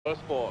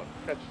First floor,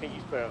 transitioning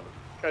eastbound,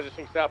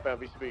 transitioning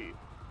southbound, VCB.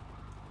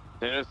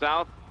 Continuing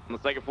south on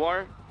the second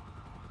floor.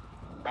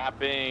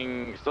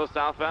 Wrapping still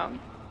southbound.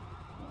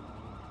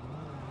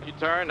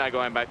 U-turn, now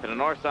going back to the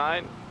north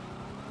side.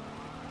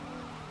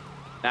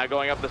 Now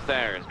going up the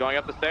stairs. Going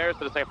up the stairs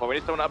to the second floor. We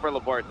need someone upper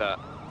Laporta.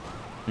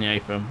 Yeah,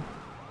 from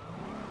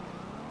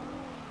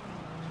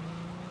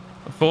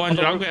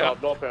 400. I'll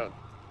get northbound.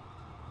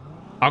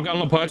 I'll get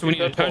on Laporta. We need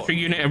a tertiary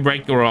unit and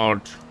break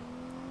garage.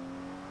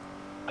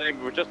 I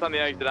think we're just on the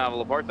exit out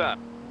of Laporta.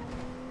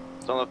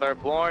 It's on the third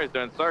floor. He's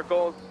doing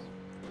circles.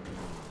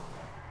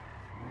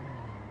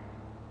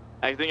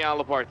 Exiting out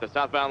of Laporta.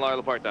 Southbound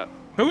Lower Laporta.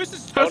 Who is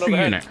this tertiary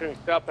unit?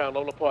 Southbound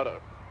Lower Laporta.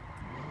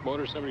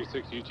 Motor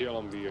 76 UTL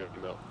on the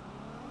email.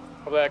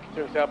 Over there,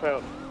 continuing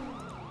southbound.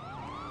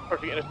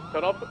 Perfect,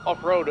 turn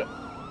off-road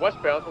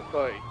westbound with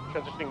Clay.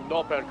 Transitioning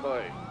northbound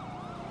Clay.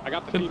 I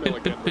got the female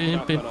again.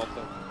 Southbound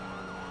also.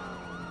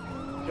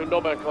 To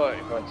northbound Clay.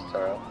 Going to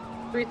Turo.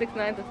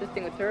 369's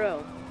assisting with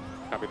Turo.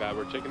 Copy that.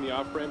 We're taking the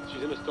off-ramp.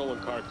 She's in a stolen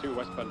car too,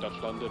 westbound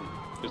Dutch London.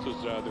 This was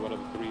the one of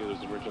the three of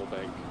his original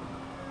bank.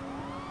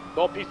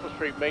 North Peaceful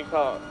Street, main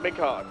car.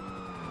 Down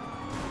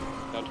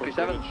towards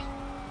 37. Greenwich.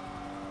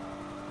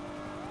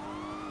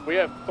 We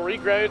have 3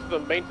 grenades to the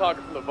main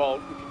target from the vault.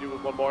 We can do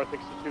one more, I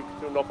think, to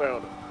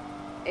northbound.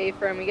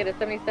 A-firm, we get a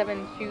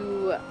 77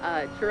 to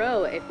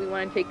Turo if we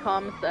want to take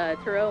comms,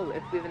 Turo,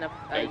 if we have enough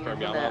units A-firm,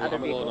 from yeah, the other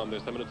I'm alone vehicle. on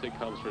this. I'm going to take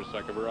comms for a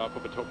second. We're off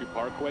of Etopi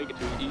Parkway,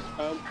 continuing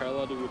eastbound,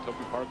 parallel to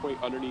Etopi Parkway,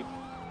 underneath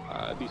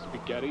the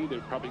spaghetti. They're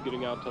probably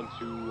getting out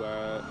onto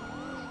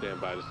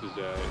standby. This is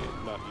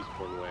not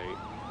Eastbourne Way.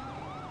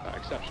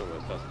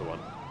 Exceptionalist, that's the one.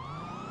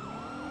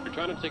 They're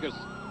trying to take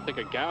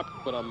a gap,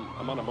 but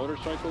I'm on a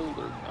motorcycle.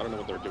 I don't know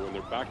what they're doing.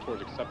 They're back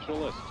towards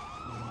Exceptionalist.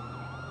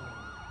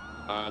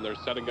 And they're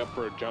setting up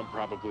for a jump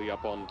probably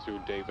up onto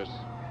Davis.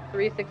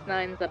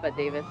 369's up at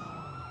Davis.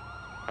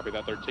 Copy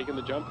that. They're taking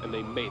the jump and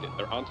they made it.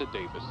 They're onto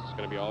Davis. It's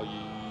going to be all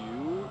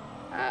you.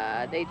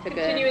 They took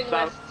Continuing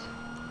west.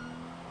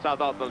 South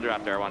on the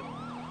draft, everyone.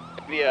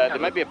 Yeah, there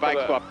might be a bike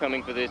swap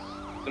coming for this.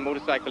 It's a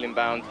motorcycle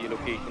inbound to your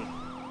location.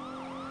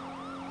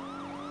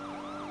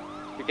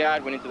 The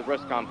guard went into the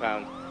Rust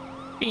compound.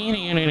 Unless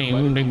you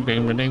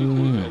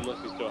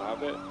still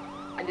have it.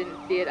 I didn't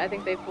see it. I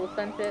think they full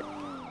sent it.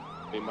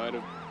 They might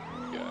have.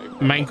 Yeah,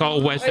 Main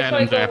call West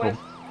Adams Apple.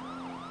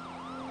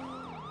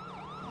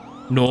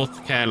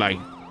 North Cali.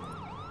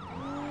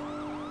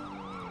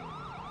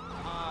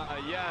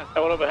 Yes.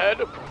 That one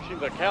overhead, approaching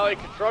the Cali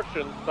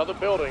construction, southern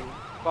building.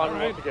 Climbing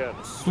once again.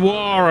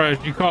 Suarez,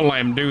 you can't let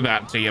him do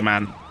that to you,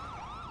 man.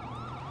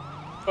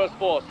 First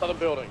floor, southern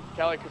building.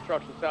 Cali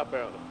construction,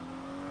 southbound.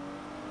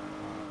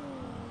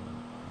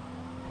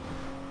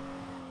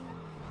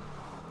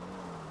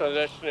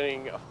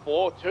 Transitioning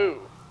 4-2.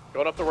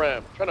 Going up the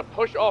ramp. Trying to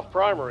push off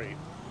primary.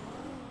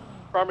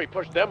 Primary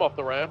pushed them off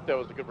the ramp. That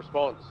was a good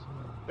response.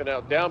 They're now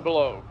down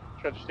below.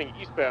 Transitioning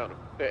eastbound.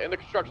 They're in the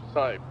construction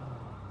site.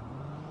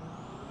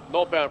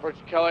 Northbound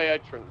approaching Calais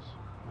entrance.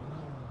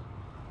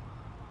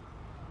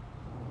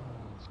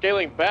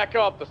 Scaling back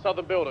up the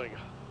southern building.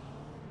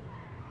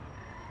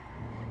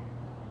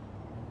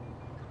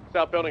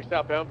 South building,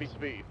 southbound,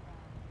 VCB.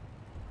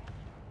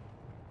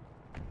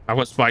 I've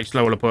got spikes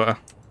lower Laporta.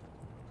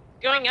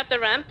 Going up the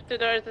ramp to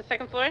the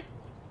second floor.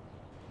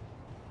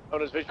 On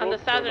his visual. On the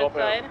southern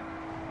side.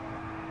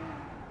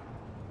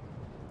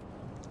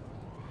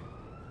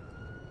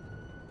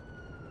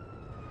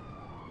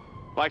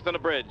 Spikes on the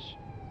bridge.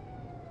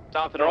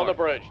 South and They're north. on the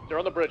bridge. They're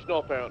on the bridge,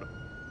 northbound.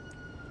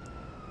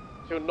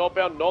 To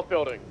northbound, north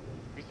building.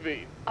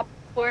 VCB.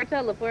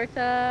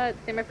 Laporta,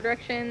 same for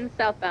direction,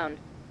 southbound.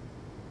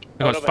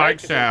 I got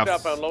spikes south.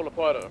 Southbound, low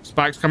Laporta.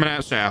 Spikes coming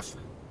out south.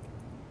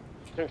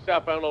 Doing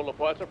southbound, low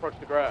Laporta, approach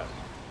the grass.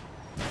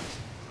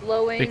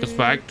 Slowing. Vehicle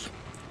spiked.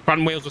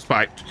 Front wheels are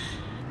spiked.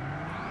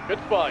 Good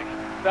spike.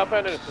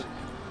 Southbound Innocence.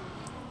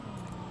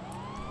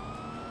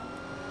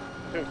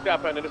 Doing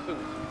southbound Innocence,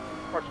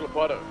 approach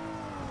Laporta.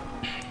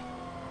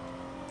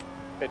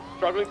 It's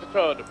struggling to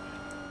turn.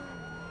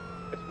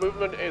 Its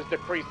movement is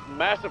decreased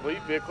massively.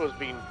 Vehicle is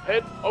being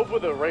head over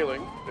the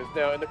railing. It's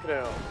now in the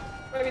canal.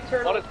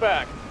 On its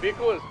back,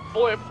 vehicle is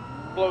flipped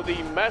below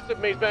the massive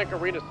Maze Bank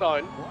Arena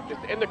sign.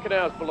 Just in the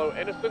canals below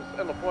Innocence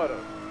and La Puerta.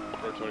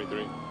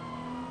 423.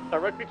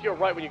 Directly to your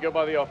right when you go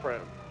by the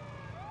off-ramp.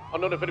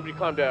 Unknown if anybody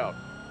climbed out.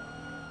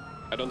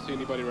 I don't see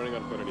anybody running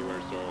on foot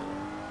anywhere, so.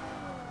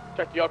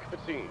 Check the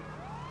occupancy.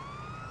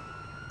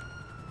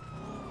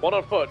 One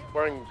on foot,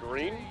 wearing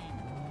green.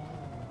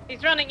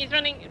 He's running east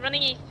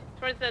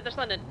towards Dutch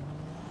London.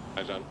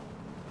 Hi, John.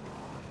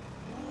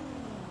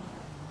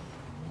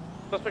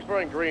 Suspect's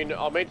wearing green.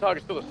 Our main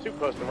target's still a suit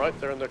person, right?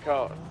 They're in their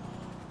car.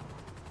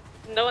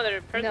 No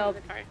other person No, in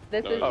the car.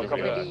 this is just copy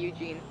going to that. be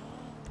Eugene.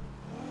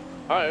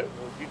 Alright,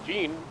 well,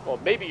 Eugene, or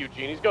maybe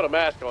Eugene, he's got a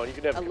mask on. You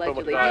can have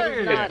Allegedly,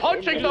 he's not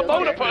punching in the the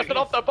motor wheelchair. person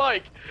off the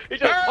bike. He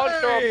just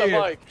punched her off the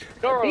bike.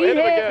 Goro, hit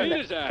him again.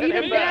 Hit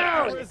him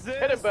back.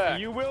 Hit him back.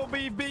 You will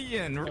be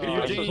beaten.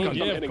 Eugene, Eugene,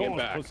 hitting him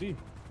back.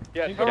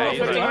 Yeah,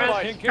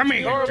 Come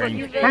here.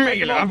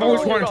 I've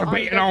always wanted to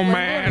beat an old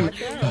man.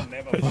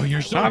 Oh,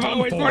 you're so I've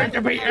always wanted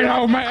to beat an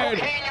old man.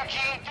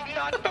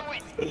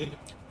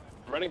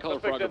 Running color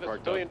Suspect frog at the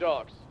parked civilian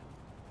docks.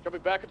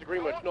 Jumping back into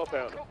Greenwich,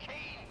 northbound.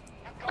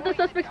 The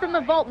suspects from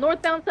the vault,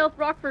 northbound South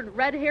Rockford,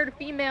 red-haired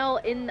female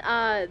in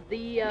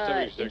the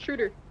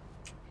intruder.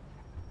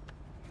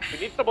 We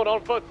need someone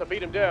on foot to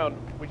beat him down.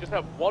 We just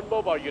have one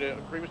mobile unit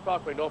on Greenwich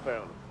Parkway,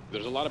 northbound.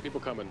 There's a lot of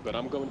people coming, but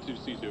I'm going to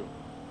C2.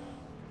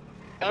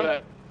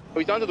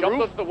 He's under the Jump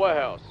roof? up to the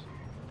warehouse.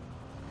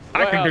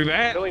 I can do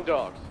that. Civilian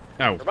dogs.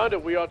 Oh. Reminder,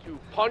 we are to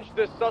punch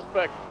this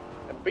suspect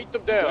and beat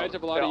them down. You guys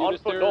have a lot They're of on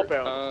units foot, there.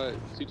 northbound.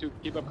 C2,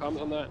 keep up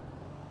comms on that.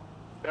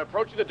 They're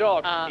approaching the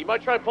dogs. He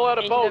might try and pull out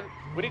a boat.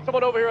 We need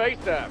someone over here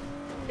ASAP.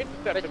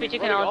 Intercept him.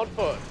 He's running on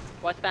foot.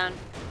 Westbound.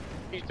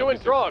 He's doing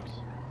drugs.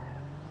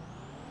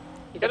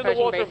 He's Get in the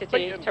water and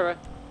approaching beat him. Turret.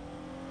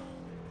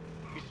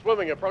 He's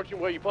swimming, approaching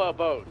where you pull out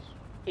boats.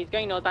 He's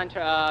going northbound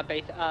to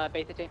base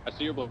city. I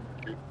see your blue.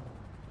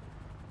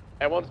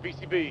 And one's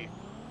BCB.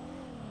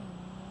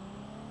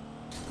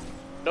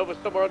 Nova's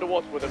somewhere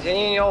underwater with us.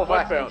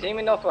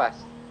 Continuing northwest.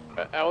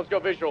 Alan's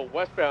got visual.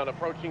 Westbound,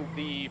 approaching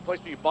the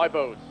place where you buy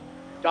boats.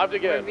 Dived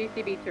again.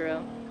 VCB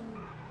Turo.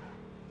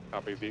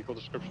 Copy vehicle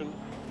description.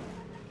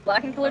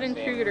 Black and colored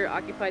intruder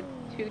occupied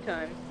 2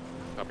 times.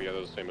 Copy, yeah,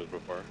 those the same as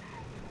before.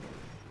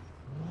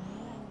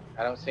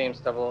 I don't see him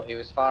stubble. He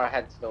was far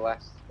ahead to the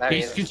west. There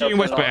He's he is. continuing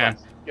westbound.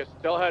 Yes,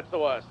 still head to the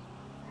west.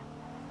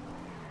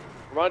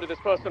 Reminder, this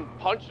person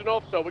punched an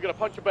officer. We're going to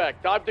punch him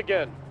back. Dived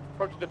again.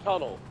 Approaching the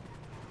tunnel.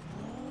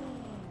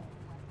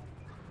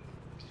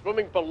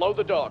 Swimming below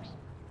the docks.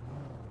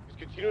 He's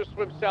continuing to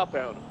swim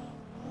southbound.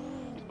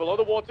 He's below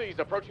the water. He's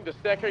approaching the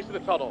staircase of the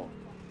tunnel.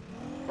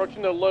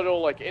 Approaching the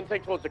little,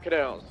 intake towards the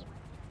canals.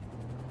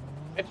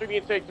 Entering the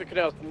intake to the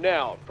canals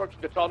now.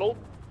 Approaching the tunnel.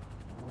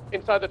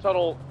 Inside the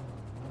tunnel,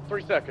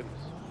 3 seconds.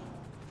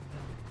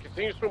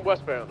 Continue to swim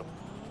westbound.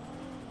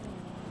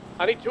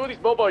 I need 2 of these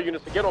mobile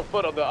units to get on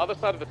foot on the other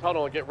side of the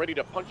tunnel and get ready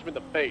to punch him in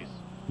the face.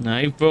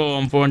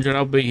 9-4,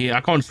 I'll be here.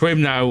 I can't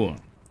swim now.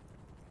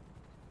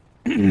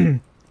 I'm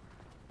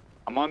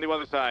on the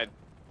other side.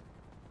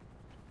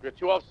 We got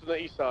 2 officers on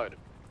the east side.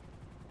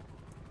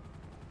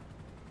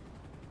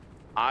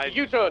 He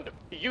U-turned.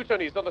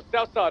 He's on the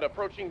south side,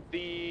 approaching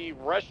the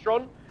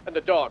restaurant and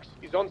the docks.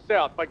 He's on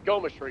south by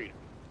Goma Street.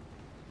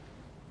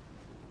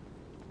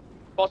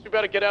 Boss, we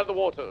better get out of the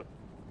water.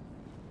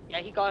 Yeah,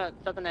 he got a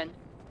southern end.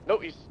 No,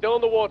 he's still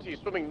in the water. He's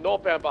swimming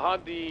northbound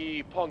behind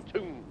the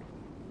pontoon.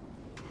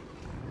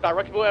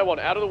 Directly below one,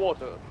 out of the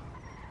water.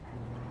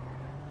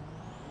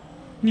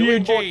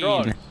 Doing more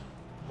drugs.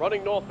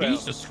 Running northbound.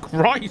 Jesus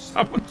Christ,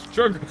 I was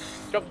struggling.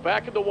 Jumps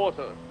back in the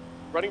water.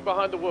 Running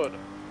behind the wood.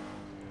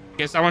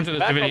 Guess I went to the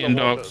Back on civilian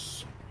the water.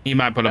 docks. He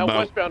might put a Now boat.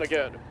 westbound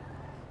again.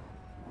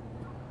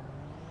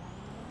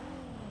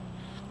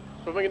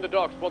 Swimming in the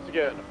docks once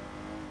again.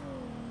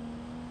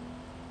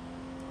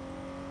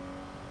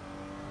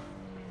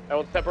 That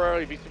one's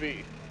temporarily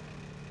VCB.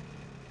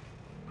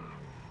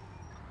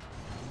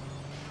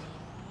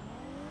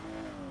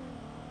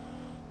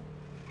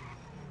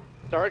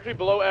 Directly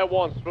below Air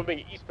 1,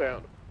 swimming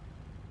eastbound.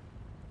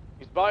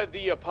 He's by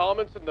the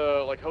apartments and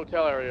the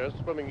hotel area,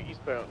 swimming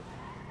eastbound.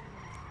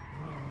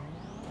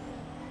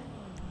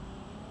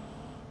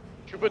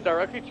 Trooper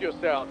directly to your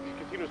south. You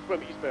continue to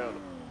swim eastbound.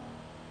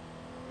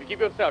 If you keep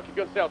going south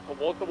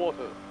towards the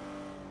water.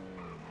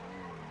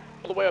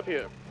 All the way up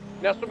here.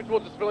 Now swimming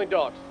towards the civilian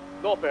docks,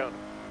 northbound.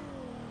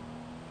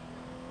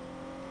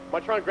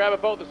 Might try and grab a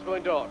boat at the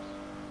civilian docks.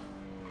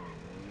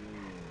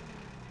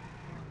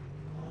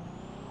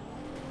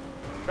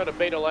 Trying to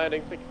bait a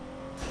landing.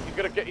 He's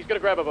gonna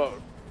grab a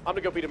boat. I'm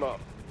gonna go beat him up.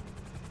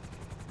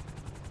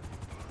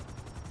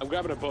 I'm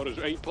grabbing a boat.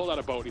 He pulled out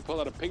a boat. He pulled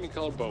out a pink and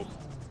colored boat.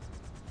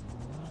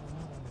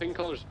 Pink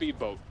color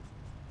speedboat.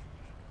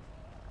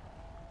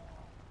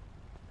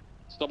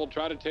 Stubble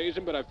tried to tase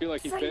him, but I feel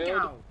like he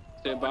failed.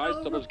 Stand by.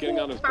 Stubble's getting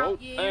on his boat.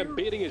 I am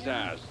beating his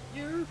ass.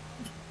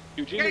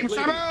 Eugene is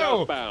leaving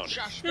southbound.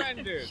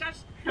 Suspended.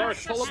 Mark,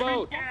 pull a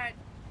boat.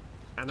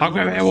 I'll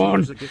grab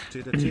everyone.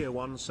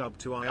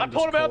 I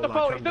pulled him out the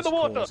boat. He's in the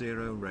water.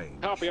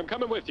 Copy. I'm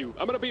coming with you.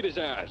 I'm gonna beat his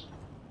ass.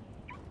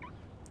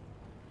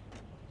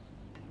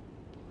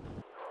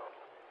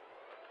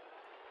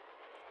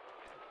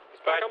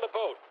 He's back on the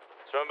boat.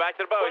 Swimming back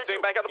to the boat. He's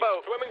swimming back on the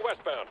boat. Swimming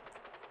westbound.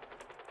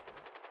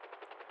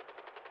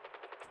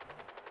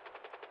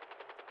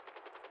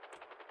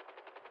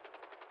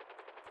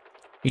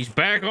 He's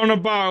back on a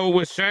boat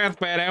with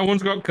southbound.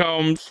 Everyone's got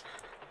comms.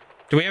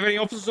 Do we have any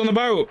officers on the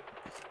boat?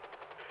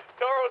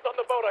 Toro's on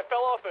the boat. I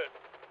fell off it.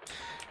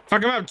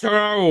 Fuck him up,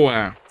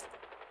 Toro.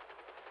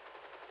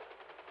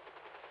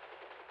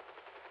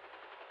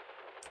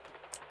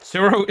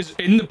 Toro is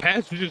in the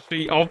passenger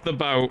seat of the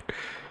boat.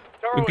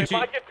 Toro, it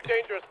might get too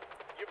dangerous.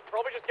 You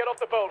probably just get off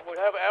the boat. We'll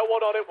have Air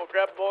 1 on it. We'll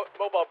grab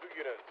mobile boot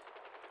units.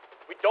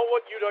 We don't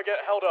want you to get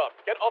held up.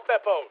 Get off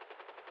that boat.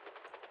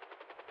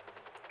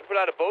 Put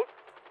out a boat?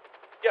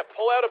 Yeah,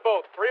 pull out a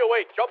boat.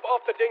 308. Jump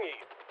off the dinghy.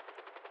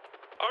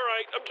 All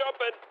right, I'm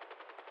jumping.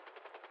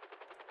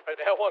 And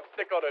L1,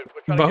 stick on it.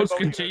 We're trying to Boats get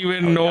boat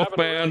continuing units.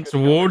 northbound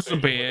towards the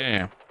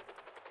pier.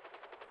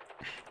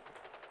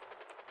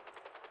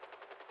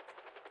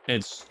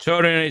 It's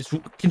turning, it's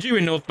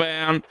continuing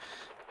northbound,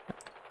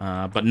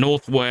 but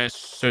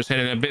northwest, so it's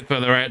heading a bit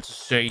further out to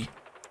sea.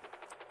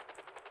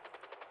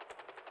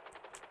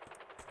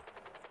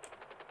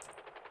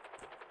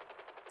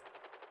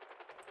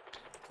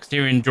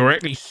 Steering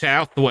directly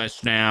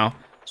southwest now,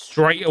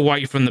 straight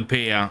away from the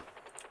pier.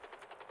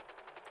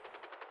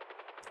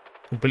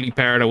 Completely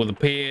parallel with the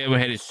pier. We're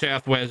headed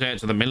southwest out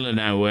to the middle of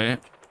nowhere.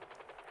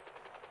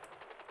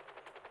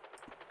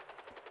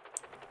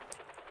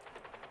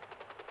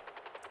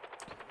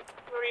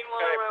 Marine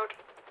Water Road.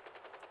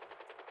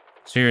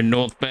 Steering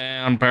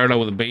northbound,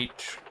 parallel with the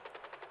beach.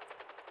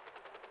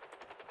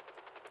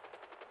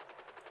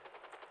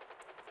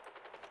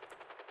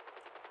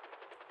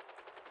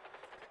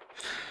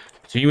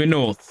 Continuing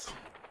north.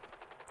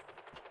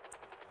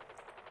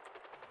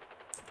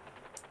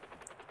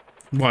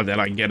 Why did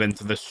I get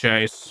into this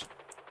chase?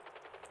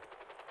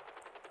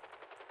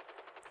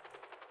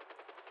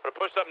 We're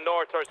pushed up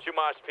north towards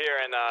Chumash Pier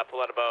and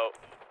pull out a boat.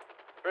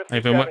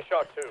 Hey,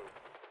 Shock 2.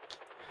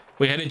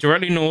 we headed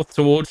directly north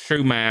towards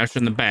Chumash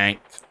and the bank.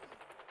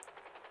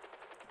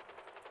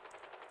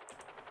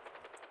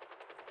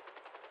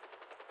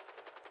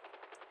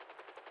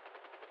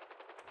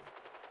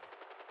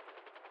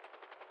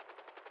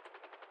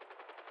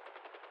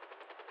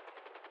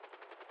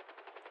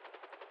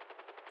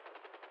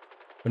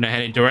 We're now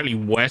heading directly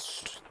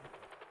west,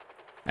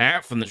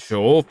 out from the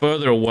shore,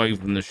 further away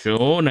from the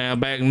shore, now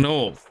back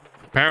north,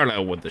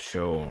 parallel with the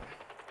shore.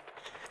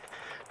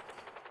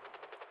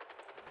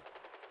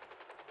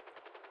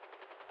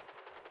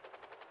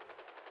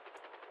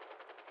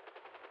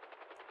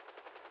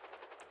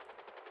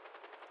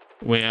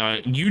 We are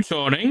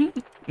U-turning,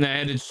 now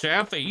headed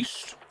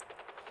southeast.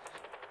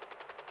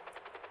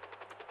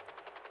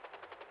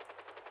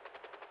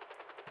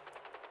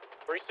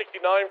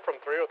 From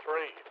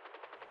 303.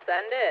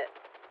 Send it.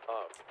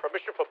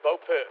 Permission for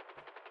boat pit.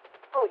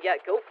 Oh, yeah,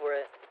 go for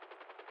it.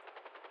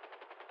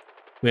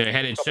 We're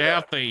headed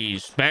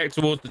southeast, back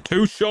towards the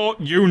two short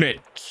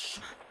units.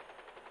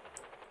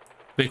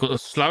 Because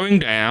it's slowing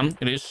down.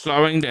 It is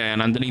slowing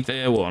down underneath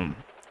Air 1.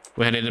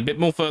 We're headed a bit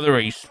more further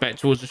east, back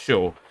towards the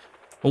shore.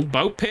 Oh,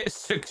 boat pit is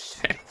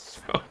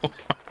successful.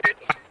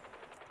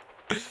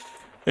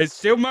 It's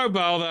still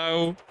mobile,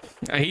 though.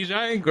 He's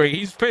angry.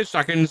 He's pissed.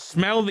 I can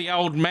smell the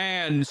old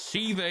man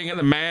seething at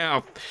the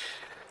mouth.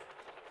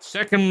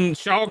 Second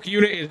shark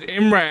unit is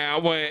en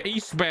route. We're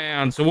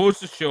eastbound towards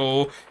the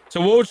shore,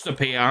 towards the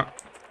pier.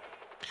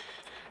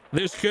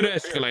 This could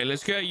escalate.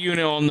 Let's get a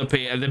unit on the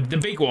pier. The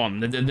big one.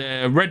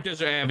 The Red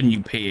Desert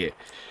Avenue pier.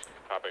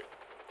 Copy.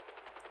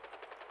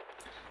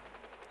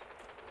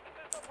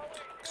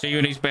 So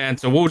unit eastbound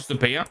towards the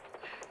pier.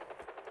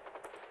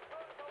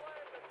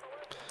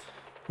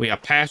 We are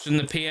passing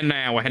the pier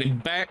now. We're heading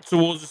back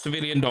towards the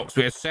civilian docks.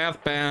 We are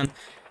southbound,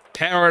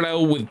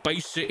 parallel with Bay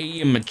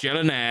City and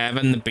Magellan Ave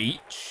and the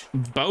beach.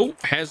 Boat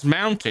has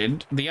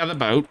mounted the other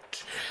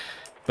boat,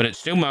 but it's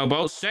still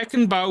mobile.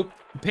 Second boat,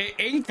 pit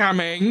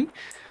incoming.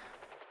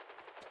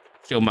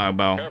 Still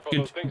mobile. Careful,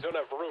 those things don't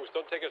have roofs.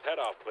 Don't take his head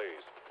off,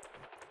 please.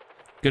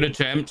 Good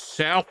attempt.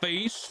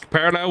 Southeast,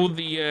 parallel with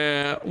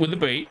the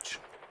beach.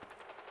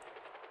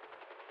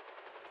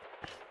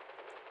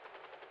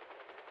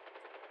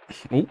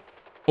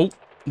 Oh,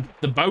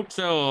 the boats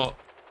are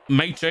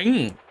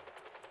mating.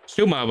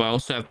 Still mobile,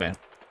 southbound.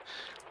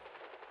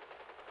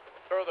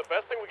 Sir, the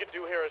best thing we can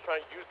do here is try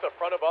and use the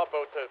front of our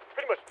boat to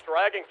pretty much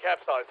drag and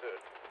capsize it.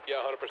 Yeah,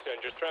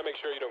 100%. Just try and make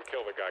sure you don't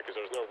kill the guy, because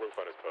there's no roof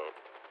on his boat.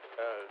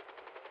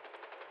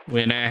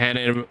 We're now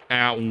headed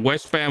out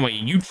westbound. We're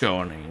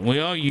U-turning. We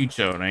are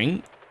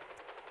U-turning.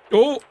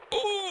 Oh,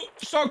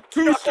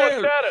 Sock22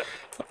 status.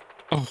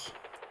 Oh.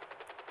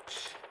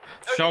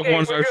 Shock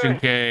 1's Ocean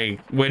K.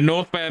 We're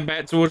northbound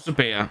back towards the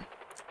pier.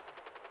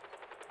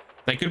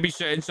 They could be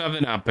setting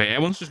something up here.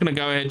 Everyone's just gonna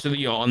go ahead to the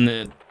yacht on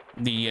the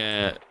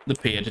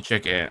pier to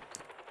check it out.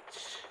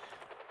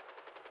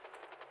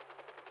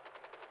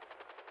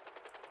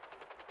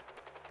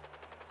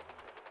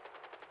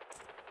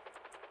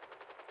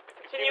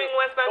 Continuing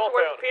westbound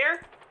towards the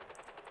pier.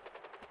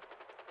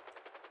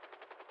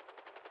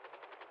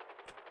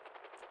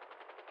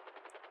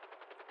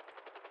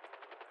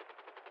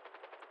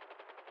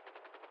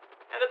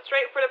 Headed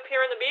straight for the pier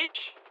and the beach.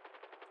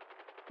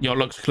 Yacht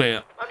looks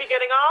clear. I'll be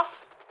getting off.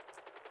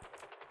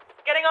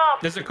 Getting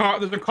off. There's a car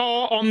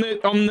on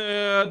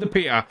the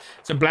pier.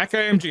 It's a black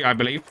AMG, I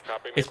believe.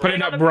 Copy. It's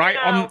putting up right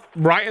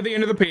at the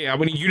end of the pier.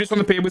 We need units on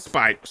the pier with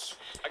spikes.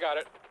 I got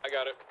it.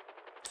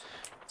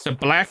 It's a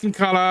black in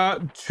color,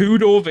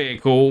 two-door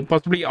vehicle,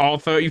 possibly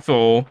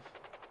R34.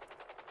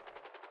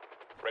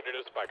 Ready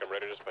to spike. I'm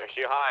ready to spike.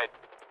 You hide.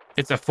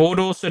 It's a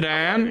four-door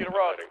sedan.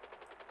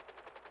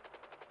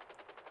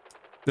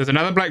 There's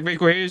another black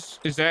vehicle here.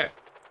 Is that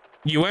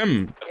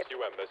UM? That's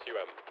UM. That's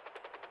UM.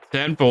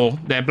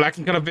 10-4. They're black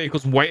and color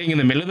vehicles waiting in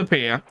the middle of the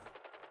pier.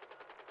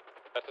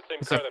 That's the same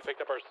car that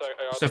picked up our...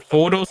 It's a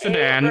four-door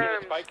sedan.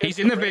 He's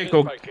in the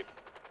vehicle.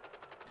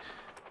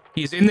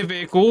 He's in the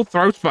vehicle.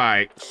 Throw I'm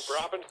spikes.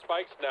 dropping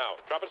spikes now.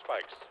 Dropping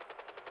spikes.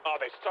 Oh,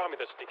 they saw me,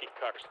 the sneaky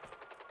cucks.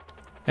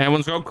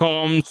 Everyone's got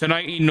comms.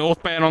 1080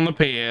 northbound on the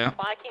pier.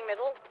 Spiking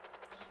middle.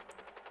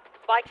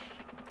 Spike.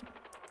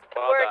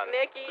 Well Work, done.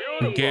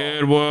 Nikki.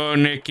 Good work,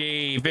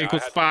 Nikki. Vehicle Yeah, I had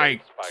great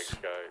spiked. spikes,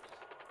 guys.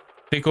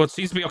 Vehicle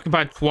seems to be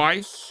occupied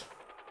twice.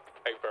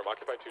 Hey, firm,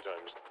 occupied 2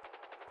 times.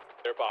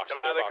 They're boxed. Come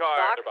out of the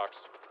car. They're boxed.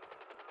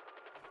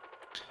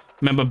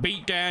 Remember,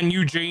 beat down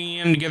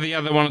Eugene to give the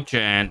other one a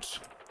chance.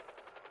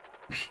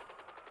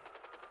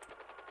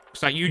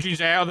 Looks like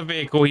Eugene's out of the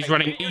vehicle. He's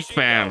running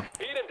eastbound.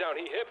 Beat him down.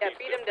 He hit Yeah, me.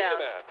 beat him down.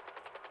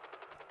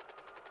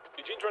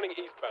 Eugene's running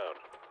eastbound.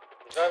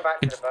 He's going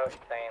back to the boat, he's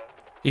saying.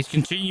 He's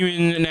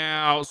continuing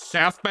now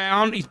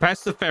southbound. He's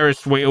past the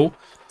Ferris wheel.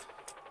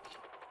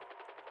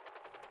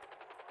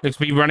 Looks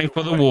to be running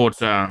for the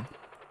water.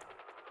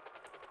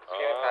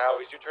 Oh,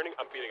 he's returning.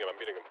 I'm beating him. I'm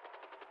beating him.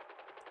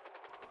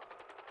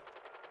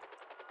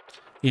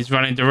 He's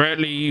running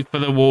directly for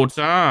the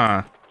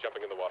water.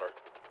 Jumping in the water.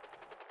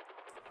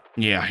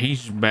 Yeah,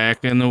 he's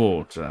back in the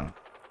water.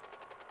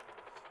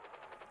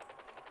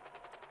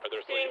 Are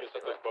there still units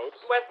at those boats?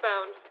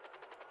 Westbound.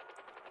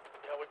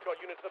 Yeah, we've got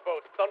units of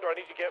boats. Thunder, I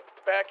need you to get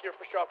back here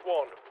for shock 1.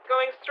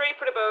 Going straight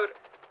for the boat.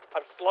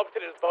 I'm slumped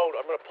in his boat.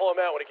 I'm going to pull him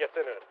out when he gets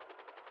in it.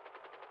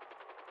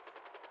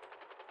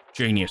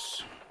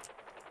 Genius.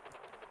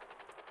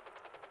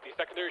 The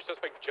secondary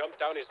suspect jumped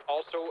down. He's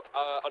also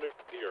under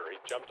here. He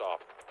jumped off.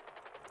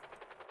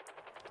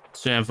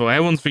 7-4.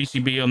 Everyone's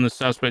VCB on the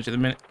suspect at the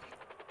minute.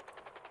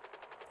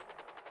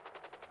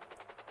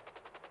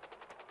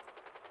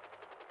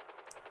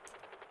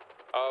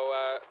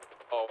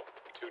 Oh,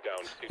 2 down.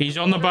 He's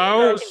on the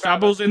boat.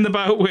 Stubble's in the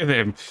boat with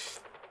him.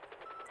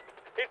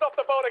 He's off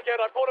the boat again.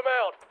 I pulled him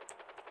out.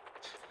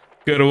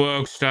 Good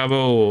work,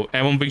 Stubble.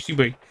 Everyone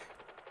VCB.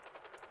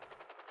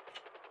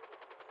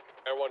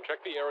 Everyone,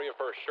 check the area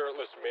for a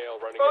shirtless male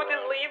running Boat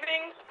around. is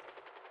leaving.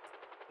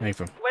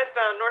 Nathan.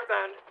 Westbound,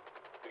 northbound.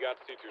 We got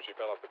C2. She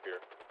fell off the pier.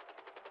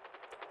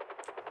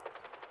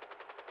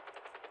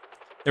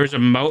 There's a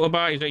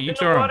motorbike. Is that you, In the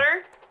Tara?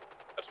 water.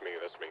 That's me.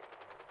 That's me.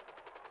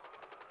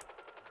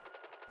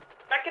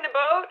 Back in the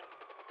boat.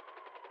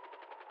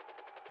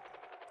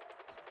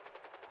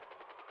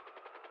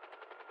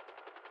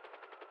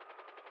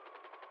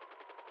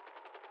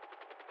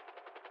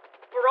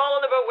 We're all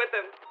on the boat with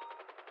him.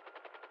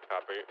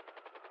 Copy.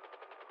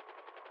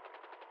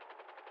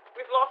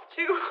 We've lost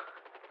 2.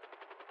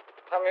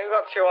 I mean, we've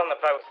got 2 on the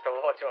boat still.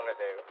 What do you want to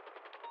do?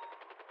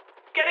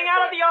 Getting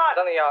out of the yacht.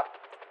 It's on the yacht.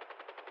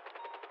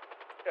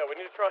 Yeah, we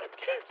need to try and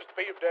just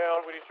beat him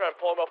down. We need to try and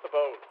pull him off the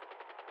boat.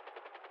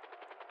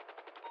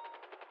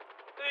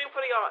 Doing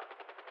for the yacht.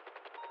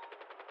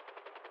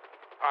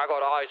 I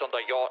got eyes on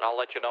the yacht. I'll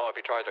let you know if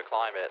he tries to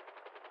climb it.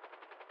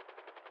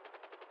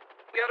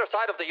 The other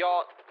side of the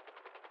yacht.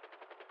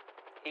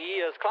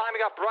 He is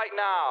climbing up right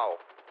now.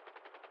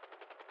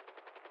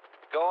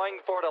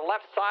 Going for the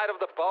left side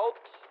of the boat.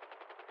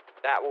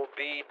 That will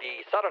be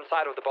the southern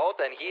side of the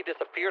boat, and he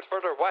disappears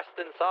further west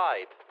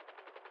inside.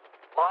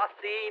 Last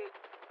seen,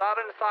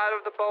 southern side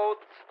of the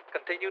boat,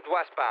 continued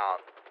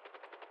westbound.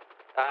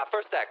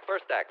 First deck,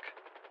 first deck.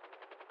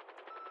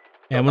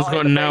 Yeah, everyone's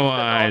got no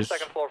eyes.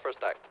 Second floor, first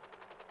deck.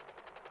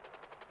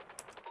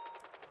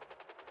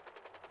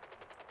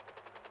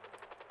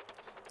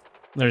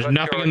 There's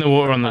nothing in the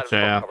water on the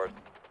south. There's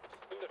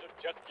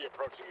a jet ski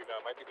approaching you now.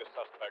 Might be the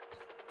suspect.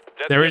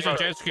 There is a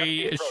jet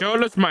ski.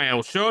 Shirtless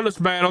male. Shirtless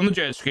man on the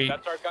jet ski.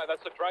 That's our guy.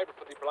 That's the driver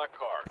for the black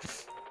car.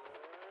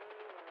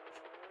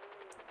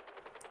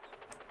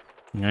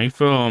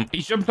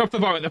 He jumped off the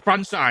boat at the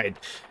front side.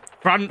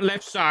 Front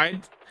left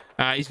side.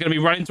 He's going to be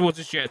running towards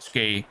the jet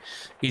ski.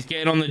 He's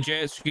getting on the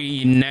jet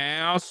ski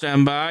now.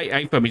 Stand by.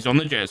 AFM, he's on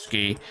the jet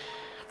ski.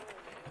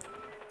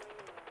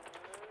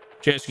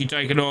 Jet ski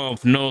taking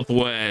off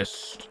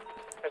northwest.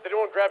 Has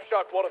anyone grabbed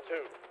shock 1 or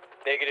 2?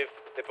 Negative.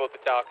 They're both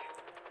at dock.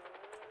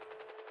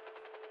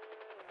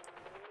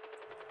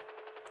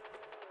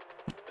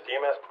 Is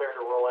EMS clear to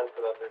roll in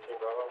for that 13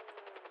 Bravo?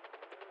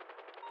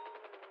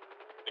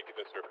 Thank you,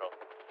 this circle.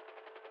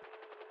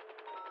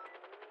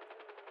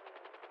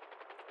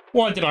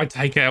 Why did I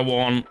take out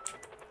one?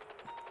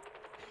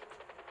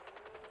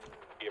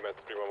 EMS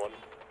 311.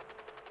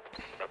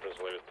 Reference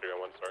latest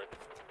 301, sorry.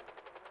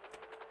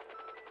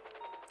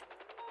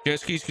 Jet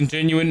ski's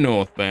continuing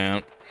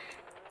northbound.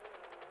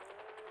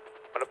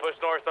 I'm gonna push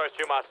north towards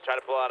Chumas to try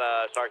to pull out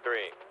Shark 3.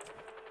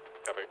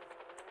 Copy.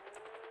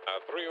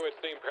 308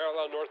 staying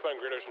parallel northbound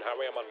Great Ocean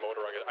Highway. I'm on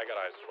motor. I got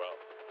eyes as well.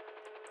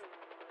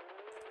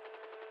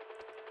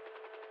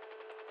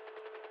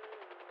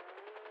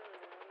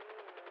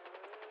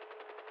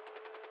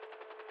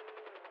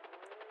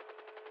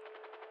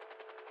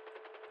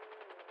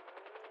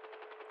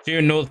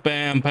 Here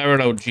northbound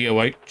parallel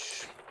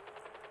GOH.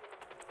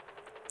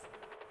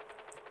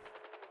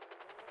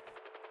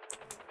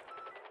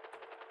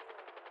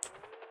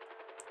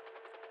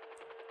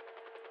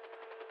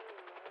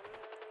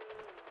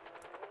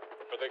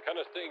 Are they kind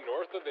of staying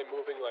north, or are they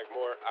moving like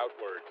more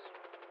outwards?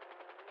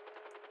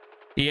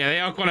 Yeah, they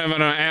are kind of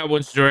in an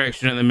outwards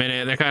direction at the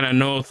minute. They're kind of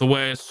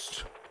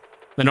northwest.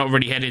 They're not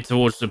really headed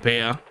towards the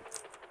pier.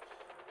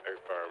 Very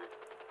firm.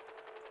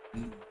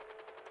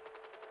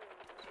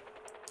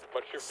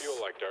 What's your fuel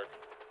like, Dirk?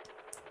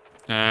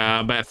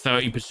 About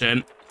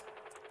 30%.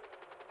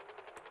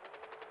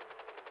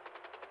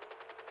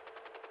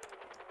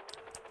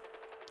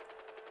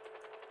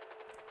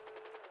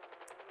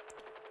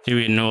 See,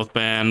 we're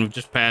northbound. We've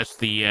just passed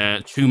the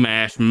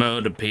Chumash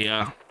murder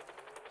pier.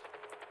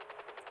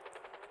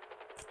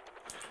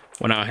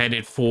 We're now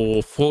headed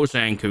for Fort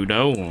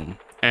Zancudo.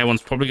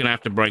 Everyone's probably going to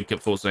have to brake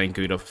at Fort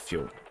Zancudo for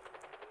fuel.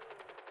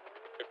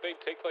 If they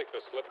take like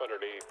the slip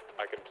underneath,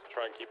 I can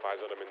try and keep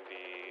eyes on them in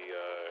the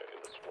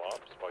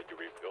swamps while you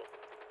refuel.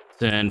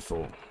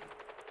 10-4.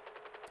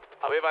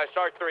 I'll be by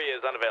Shark 3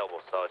 is unavailable,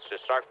 so it's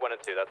just Shark 1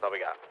 and 2. That's all we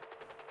got.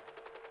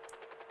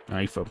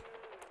 Alpha.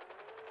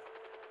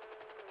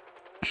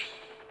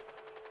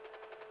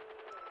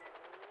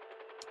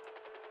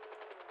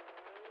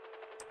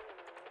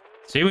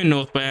 See, we're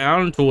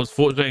northbound towards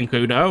Fort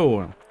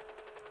Zancudo.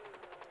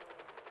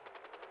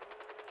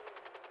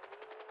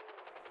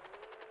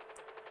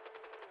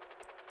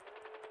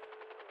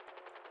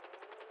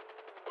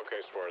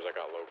 Okay, Suarez, I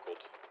got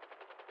localed.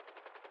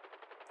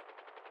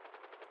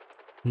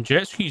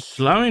 Jet ski's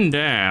slowing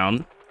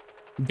down,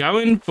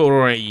 going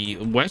for a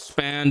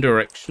westbound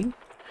direction.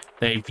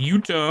 They've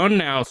U-turned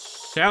now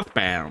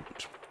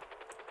southbound.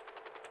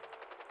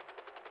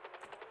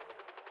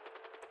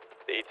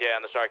 The ETA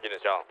on the Shark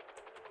units, y'all.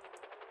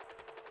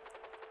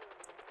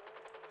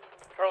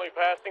 Currently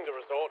passing the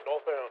resort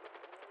northbound.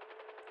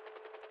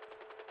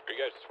 Are you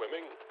guys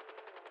swimming?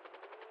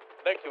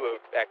 Next to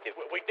active.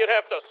 We did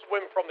have to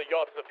swim from the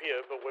yacht to the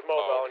pier, but we're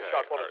mobile and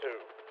Shark 1 and 2.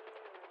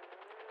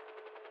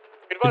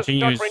 We advise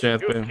Continue start renting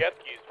good southbound. jet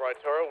skis, right,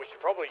 Taro? We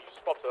should probably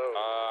swap those.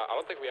 I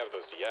don't think we have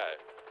those yet.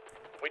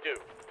 We do.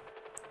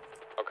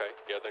 Okay,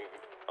 yeah, then,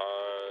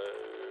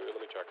 let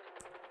me check.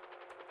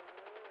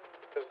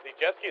 Because the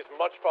jet ski is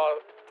much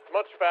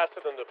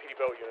faster than the PD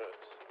boat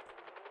units.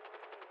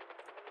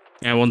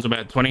 Yeah, one's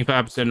about 25%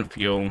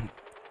 fuel.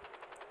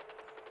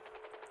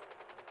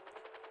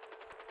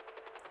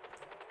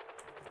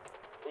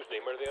 Whose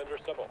name are they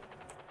under, Stubble?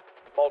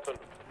 Malton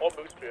or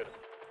Moosebeard.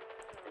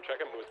 I'm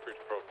checking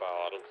Moosebeard's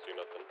profile, I don't see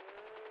nothing.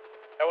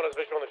 That one has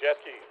vision on the jet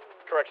ski.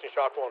 Correction,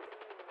 Shark 1.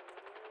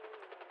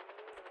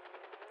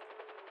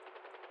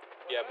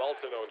 Yeah,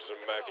 Malton owns them.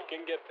 If you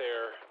can get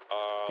there,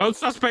 Both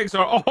suspects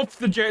are off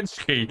the jet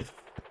ski.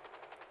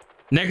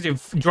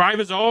 Negative.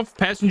 Drivers off,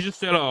 passengers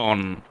still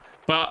on.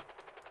 But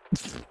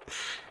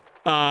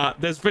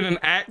there's been an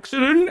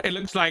accident. It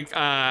looks like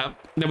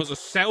there was a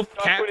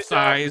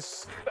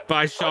self-capsize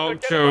by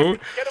Shark 2.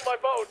 Get in my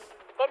boat!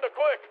 Thunder,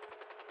 quick!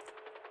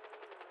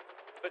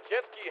 The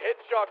jet ski hit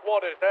Shark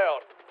 1 and is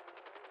down.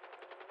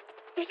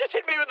 He just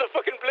hit me with the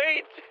fucking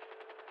blades!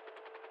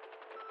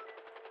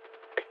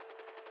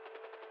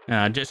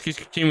 Jet ski's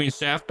continuing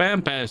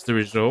southbound past the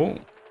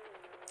resort.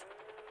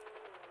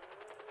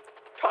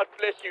 God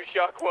bless you,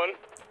 Shark 1.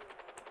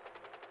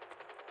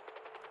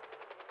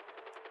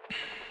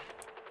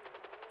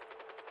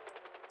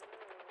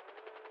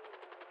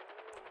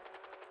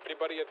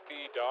 anybody at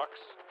the docks?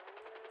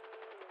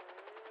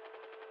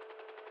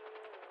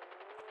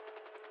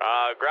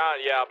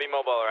 Ground, yeah, I'll be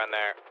mobile around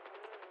there.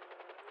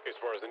 Okay,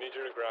 Suarez, I need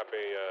you to grab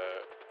a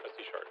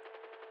sea shark.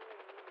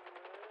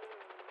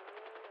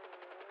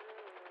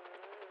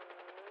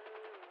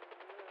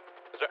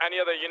 Is there any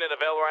other unit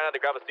available right now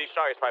to grab a sea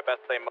shark? It's probably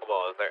best to stay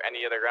mobile. Is there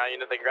any other ground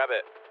unit that can grab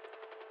it?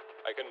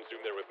 I can zoom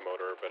there with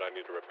motor, but I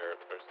need to repair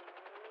it first.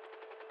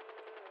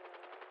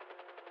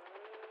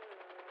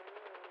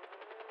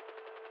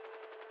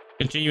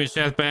 Continuing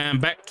southbound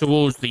back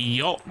towards the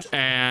yacht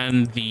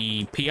and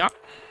the pier.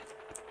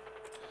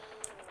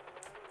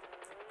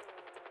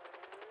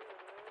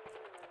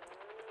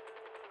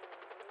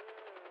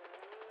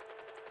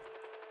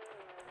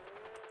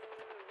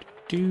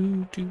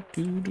 Do, do,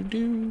 do, do,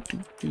 do, do,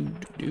 do,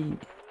 do.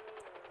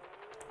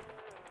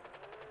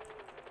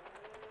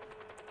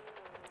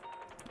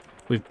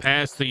 We've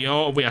passed the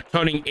yacht. We are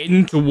turning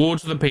in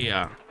towards the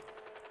pier.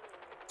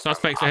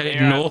 Suspects are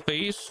headed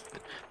northeast.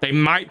 They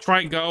might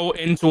try go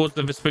in towards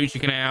the Vespucci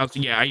canals.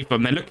 Yeah,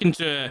 AFM. They're looking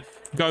to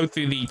go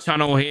through the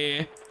tunnel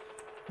here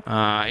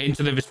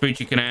into the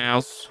Vespucci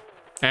canals.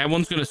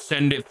 Everyone's going to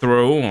send it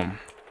through.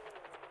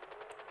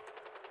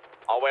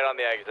 I'll wait on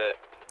the exit.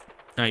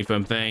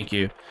 AFM, thank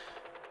you.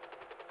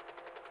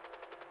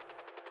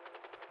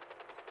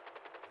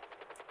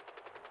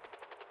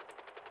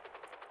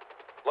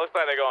 Looks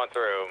like they're going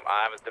through.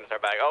 I haven't seen them turn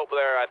back. Oh,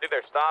 I think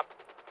they're stopped.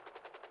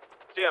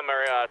 See them,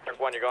 Truck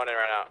 1, you're going in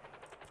right now.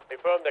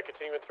 Confirm they're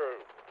continuing through.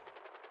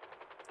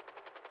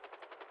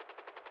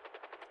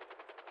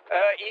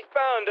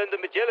 Eastbound under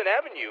Magellan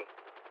Avenue.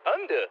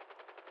 Under.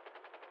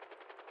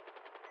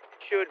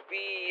 Should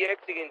be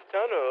exiting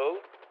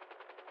tunnel.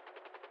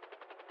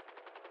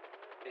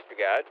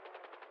 Disregard.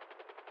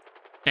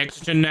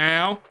 Exiting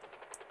now.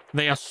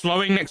 They are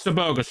slowing next to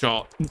Burger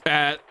Shot.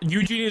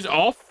 Eugene is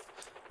off.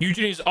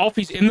 Eugene is off.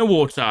 He's in the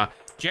water.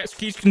 Jet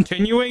skis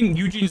continuing.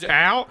 Eugene's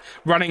out,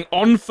 running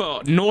on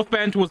foot,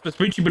 northbound towards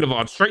Vespucci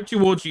Boulevard, straight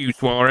towards you,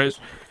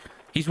 Suarez.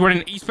 He's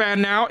running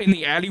eastbound now in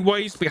the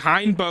alleyways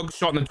behind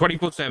Bugshot on the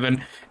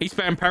 24/7.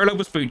 Eastbound parallel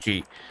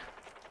Vespucci.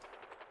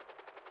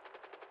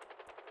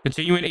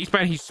 Continuing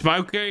eastbound, he's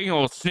smoking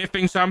or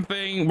sniffing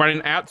something,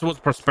 running out towards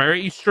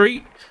Prosperity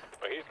Street.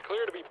 He's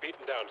clear to be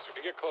beaten down, so if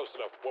you get close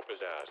enough, whoop his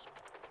ass.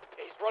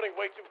 He's running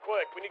way too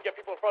quick. We need to get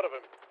people in front of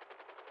him.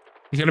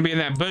 He's going to be in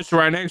that bush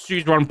right next to you.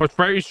 He's running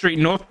Prosperity Street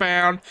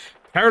northbound,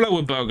 parallel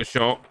with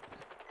Bugshot.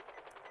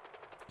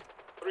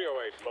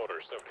 308 Motor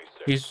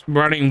 76. He's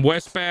running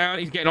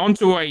westbound. He's getting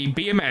onto a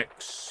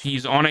BMX.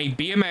 He's on a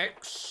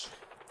BMX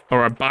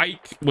or a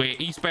bike. We're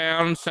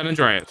eastbound San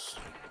Andreas.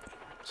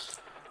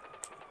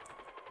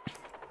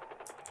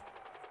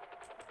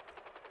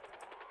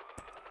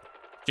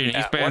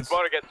 Yeah, once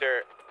Motor gets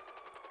here,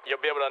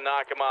 you'll be able to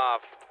knock him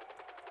off.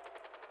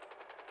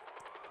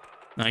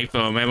 Now you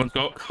feel me? Everyone's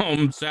got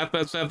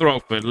southbound South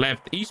Rockford,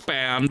 left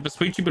eastbound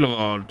Vespucci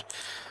Boulevard.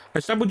 Hey,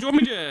 Stab, do you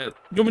want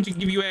me to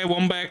give you Air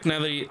 1 back now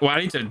that well,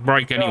 I need to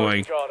break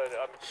anyway. No,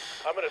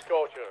 I'm gonna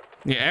escort you.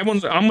 Yeah, I'm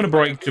gonna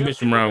break to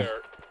Mission Row.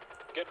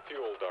 Get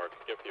fuel, Dark.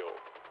 Get fuel.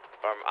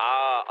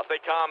 I'll say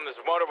comms.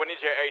 Motor, we need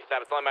you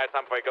ASAP. It's only a matter of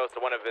time before he goes to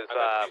one of his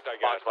box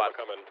spots.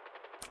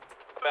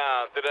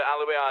 Bound through the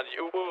alleyway on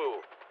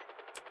Uwu.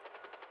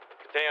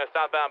 Continuing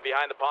southbound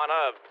behind the pawn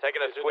hub. Taking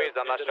a squeeze.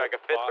 I'm not sure I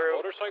can fit through.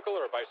 Motorcycle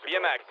or a bicycle?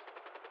 BMX.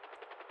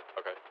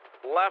 Okay.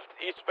 Left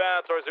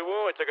eastbound towards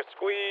Uwu. It took a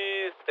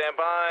squeeze. Stand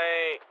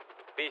by.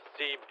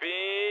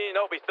 BCB.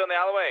 Nope, he's still in the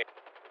alleyway.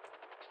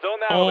 Still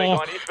in the alleyway.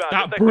 Going eastbound.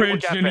 That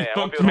bridge nearly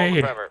fucked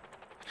me.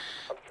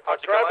 I'm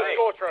driving the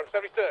Scorcher on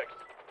 76.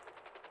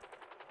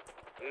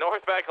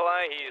 Northbound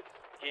Kalai,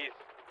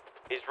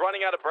 he's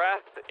running out of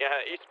breath. Yeah,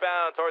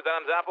 eastbound towards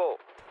Adams Apple.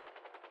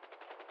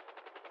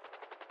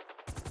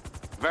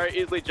 Very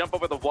easily jump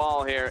over the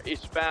wall here,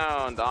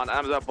 eastbound on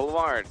Adams Apple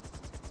Boulevard.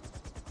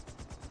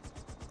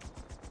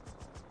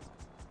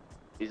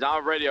 He's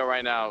on radio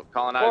right now,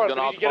 calling out. He's going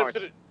off get him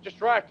to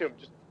distract him.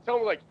 Just tell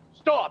him like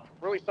stop.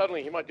 Really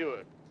suddenly, he might do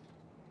it.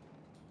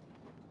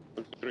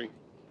 3.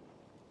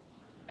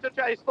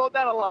 He slowed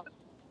down a lot.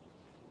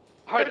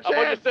 All right, I'm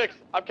on your 6.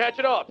 I'm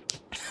catching up.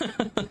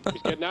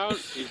 He's getting out.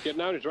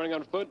 He's running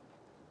on foot.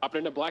 Up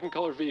in a black and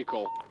colored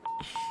vehicle.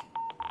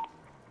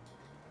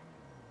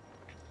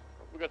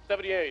 We got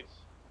 78s.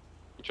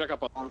 You check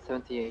up on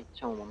 178.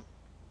 Channel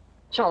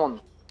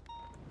 1.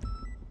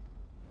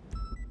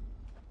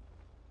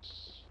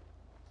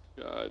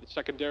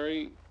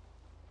 Secondary.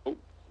 Oh,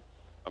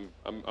 I'm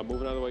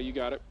moving out of the way. You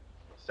got it.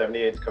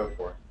 78's code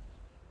 4.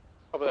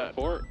 Over that.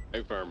 4.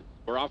 Affirm.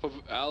 We're off of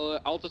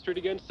Alta Street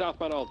again.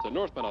 Southbound Alta.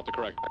 Northbound Alta,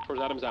 correct. Back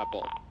towards Adams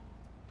Apple.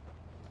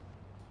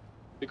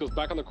 Vehicles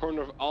back on the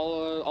corner of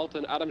Alta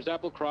and Adams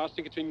Apple,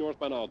 crossing between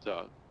northbound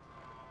Alta.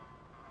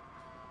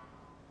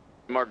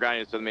 More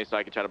grinding to me so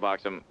I can try to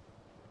box him.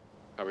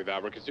 Copy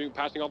that. We're continuing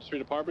passing Alta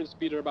Street Apartment.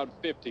 Speed at about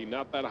 50,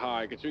 not that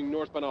high. Continuing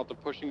northbound Alta,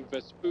 pushing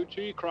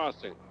Vespucci,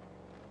 crossing.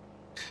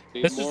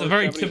 This is a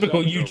very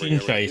typical Eugene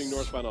chase.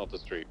 Northbound Alta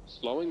Street.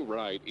 Slowing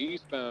right,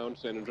 eastbound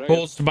San Andreas.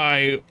 Caused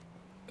by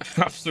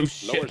absolute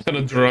shit ton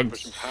of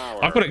drugs.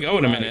 I've got to go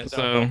in a minute,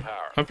 so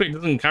hopefully it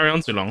doesn't carry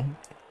on too long.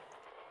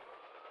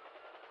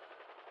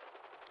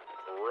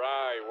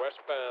 Right,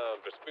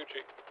 westbound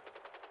Vespucci.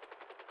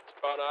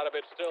 Spun out of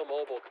it, still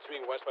mobile.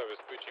 Continuing westbound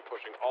Vespucci,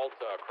 pushing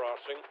Alta,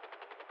 crossing.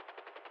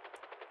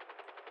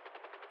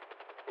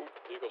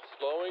 Vehicle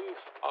slowing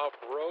off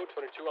road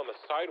 22 on the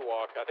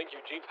sidewalk. I think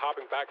Eugene's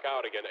hopping back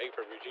out again.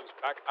 From Eugene's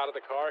back out of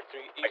the car to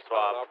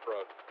eastbound off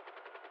road.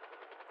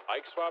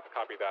 Ike swap,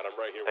 copy that. I'm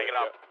right here with you.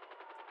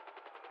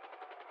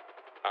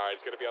 All right,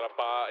 he's gonna be on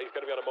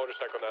a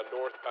motorcycle now,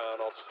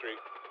 northbound Alta Street.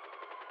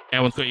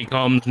 Everyone's got your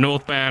comms.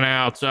 Northbound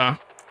Outer.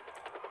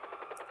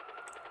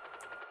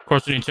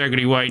 Crossing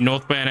Integrity Way.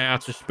 Northbound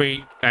Outer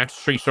Street.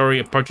 Sorry,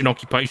 approaching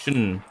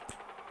occupation.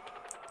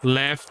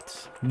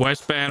 Left.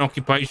 Westbound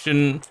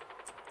occupation.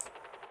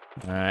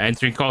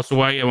 Entering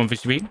Castaway. I'm on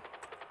VCB.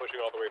 Pushing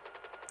all the way.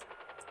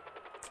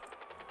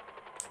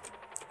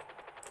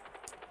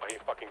 Oh, he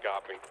fucking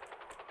got me.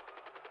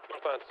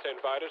 Northbound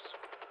St. Vitus.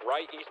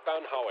 Right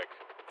eastbound Howick.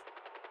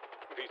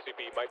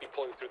 VCB might be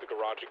pulling through the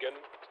garage again.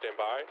 Stand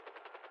by.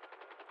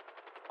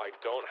 I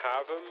don't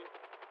have him.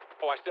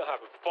 Oh, I still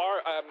have him.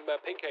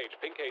 Pink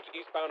Cage,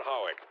 eastbound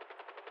Howick.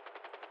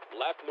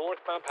 Left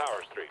northbound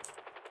Power Street.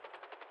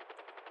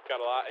 Got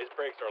a lot. His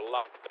brakes are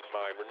locked in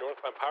mine. We're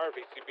northbound Power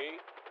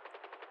VCB.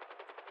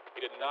 He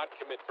did not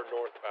commit for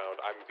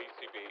northbound. I'm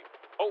VCB.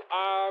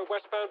 Oh,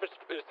 westbound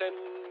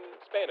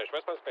Spanish.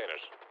 Westbound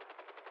Spanish.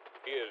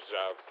 He's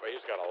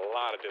got a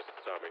lot of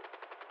distance on me.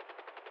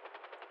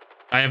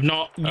 I have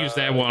not used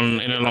that one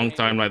in a long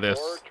time like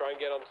this. Try and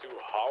get onto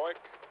Howick.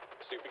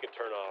 See if we can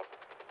turn off.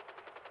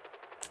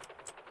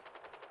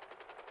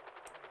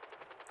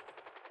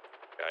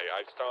 Okay,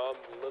 I saw him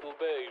a little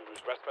bit. He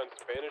was westbound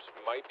Spanish.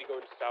 Might be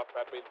going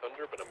southbound Main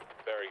Thunder, but I'm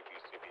very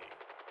VCB.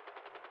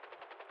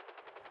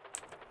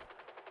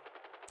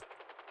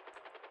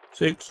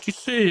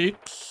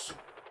 66.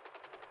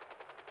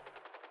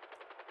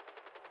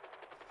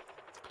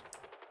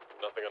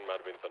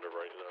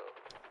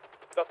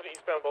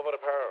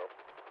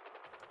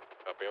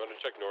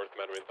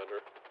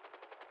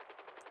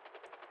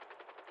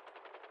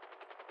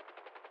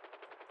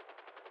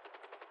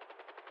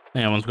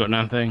 That one's got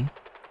nothing.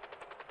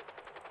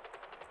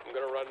 I'm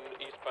gonna run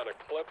eastbound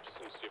Eclipse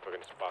and see if I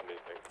can spot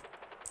anything.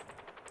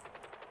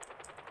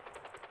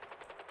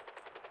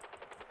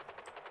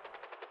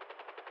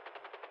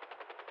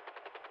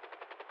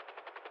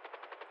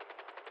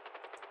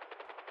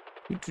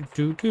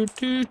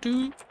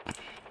 Do.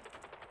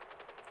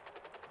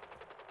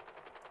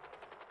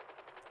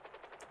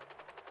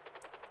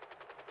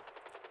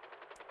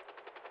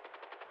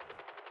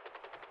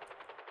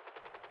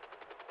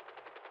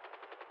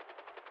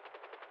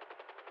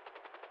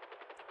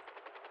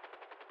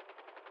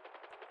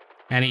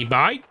 Any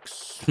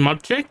bikes?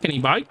 Mod check, any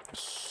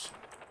bikes?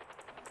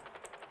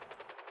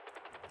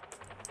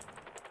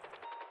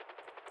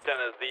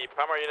 Is the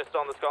primary unit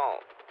still on this call?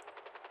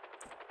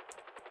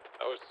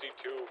 That was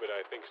C2, but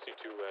I think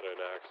C2 had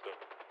an accident.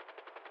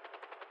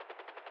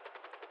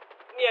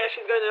 Yeah,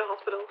 she's going to the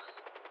hospital.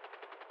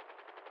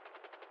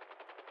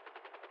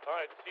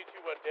 Alright,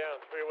 C2 went down,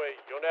 three-way.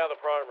 You're now the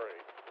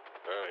primary.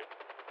 Alright.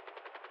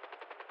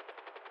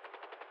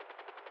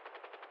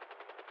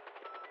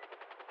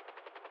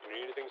 You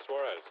need anything,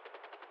 Suarez?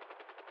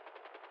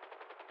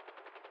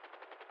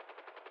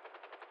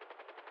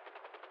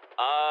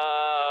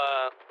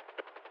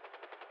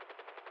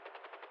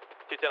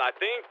 T10, I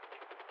think.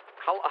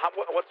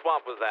 What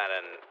swamp was that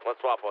in? What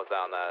swamp was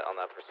that on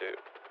that pursuit?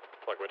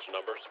 Like which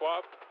number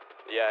swap?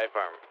 Yeah,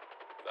 affirm.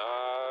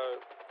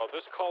 Well,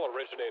 this call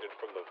originated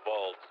from the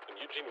vault, and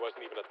Eugene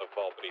wasn't even at the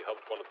vault, but he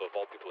helped one of the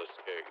vault people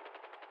escape.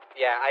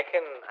 Yeah, I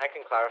can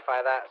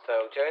clarify that.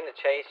 So during the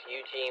chase,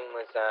 Eugene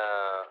was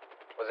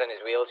in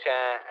his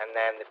wheelchair, and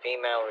then the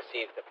female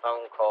received a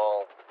phone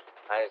call,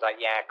 and he was like,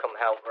 "Yeah, come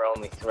help. We're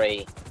only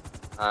 3."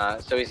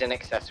 So he's an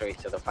accessory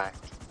to the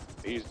fact.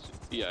 He's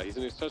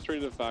an accessory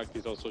to the fact.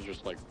 He's also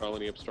just like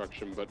felony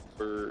obstruction, but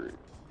for,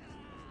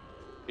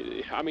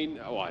 I mean,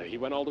 he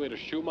went all the way to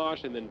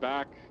Shumash and then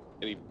back,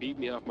 and he beat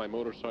me off my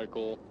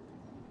motorcycle.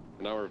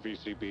 And now we're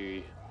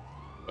VCB,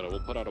 but we'll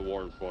put out a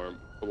warrant for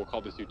him. But we'll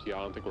call this UTI. I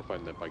don't think we're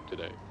finding that bike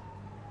today.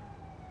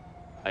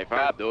 High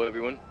five, though,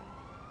 everyone.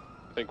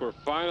 I think we're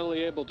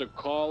finally able to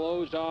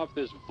close off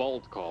this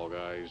vault call,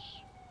 guys.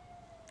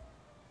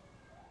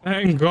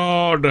 Thank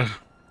God. Rest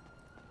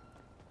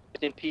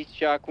in peace,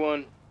 Shark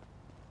One.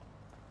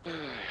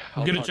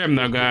 Good attempt,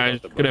 though, guys.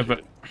 Good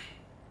effort.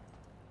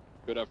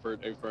 Good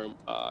effort, A-firm.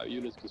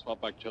 Units can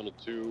swap back to channel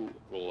 2.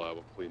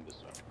 We'll clean this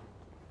up.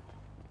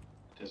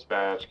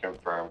 Dispatch,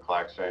 confirm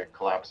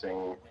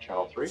collapsing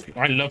channel 3.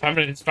 I love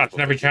having a dispatch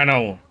in every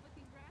channel.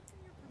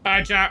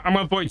 Alright, chat, I'm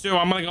 1.2.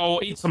 I'm gonna go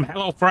eat some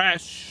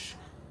HelloFresh.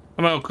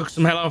 I'm gonna cook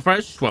some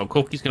HelloFresh. Well,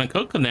 Cookie's gonna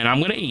cook, and then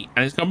I'm gonna eat,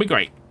 and it's gonna be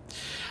great.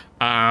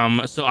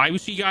 So I will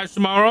see you guys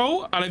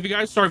tomorrow. I love you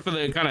guys. Sorry for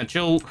the kind of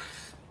chill,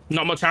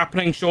 not much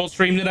happening short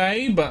stream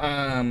today, but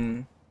I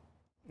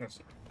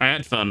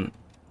had fun.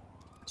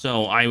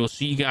 So I will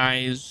see you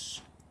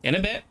guys in a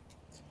bit.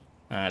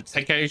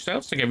 Take care of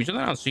yourselves, take care of each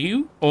other. I'll see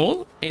you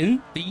all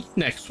in the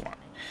next one.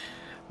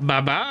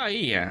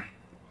 Bye-bye.